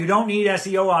You don't need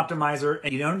SEO optimizer,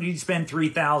 and you don't need to spend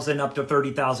 $3,000 up to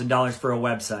 $30,000 for a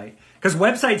website, because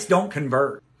websites don't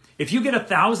convert. If you get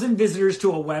 1,000 visitors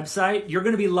to a website, you're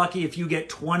going to be lucky if you get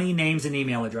 20 names and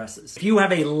email addresses. If you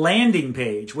have a landing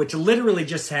page, which literally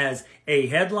just has a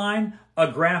headline,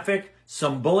 a graphic,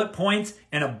 some bullet points,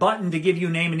 and a button to give you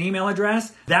name and email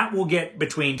address, that will get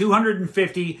between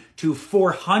 250 to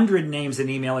 400 names and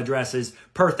email addresses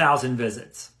per 1,000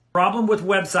 visits. Problem with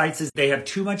websites is they have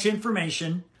too much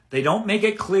information. They don't make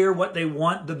it clear what they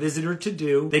want the visitor to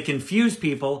do. They confuse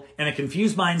people, and a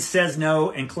confused mind says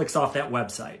no and clicks off that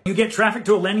website. You get traffic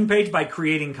to a landing page by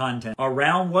creating content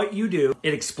around what you do.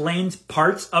 It explains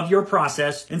parts of your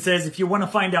process and says, if you want to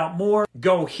find out more,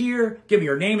 go here, give me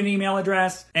your name and email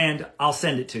address, and I'll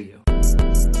send it to you.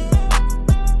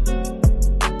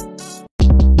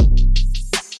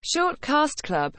 Shortcast Club.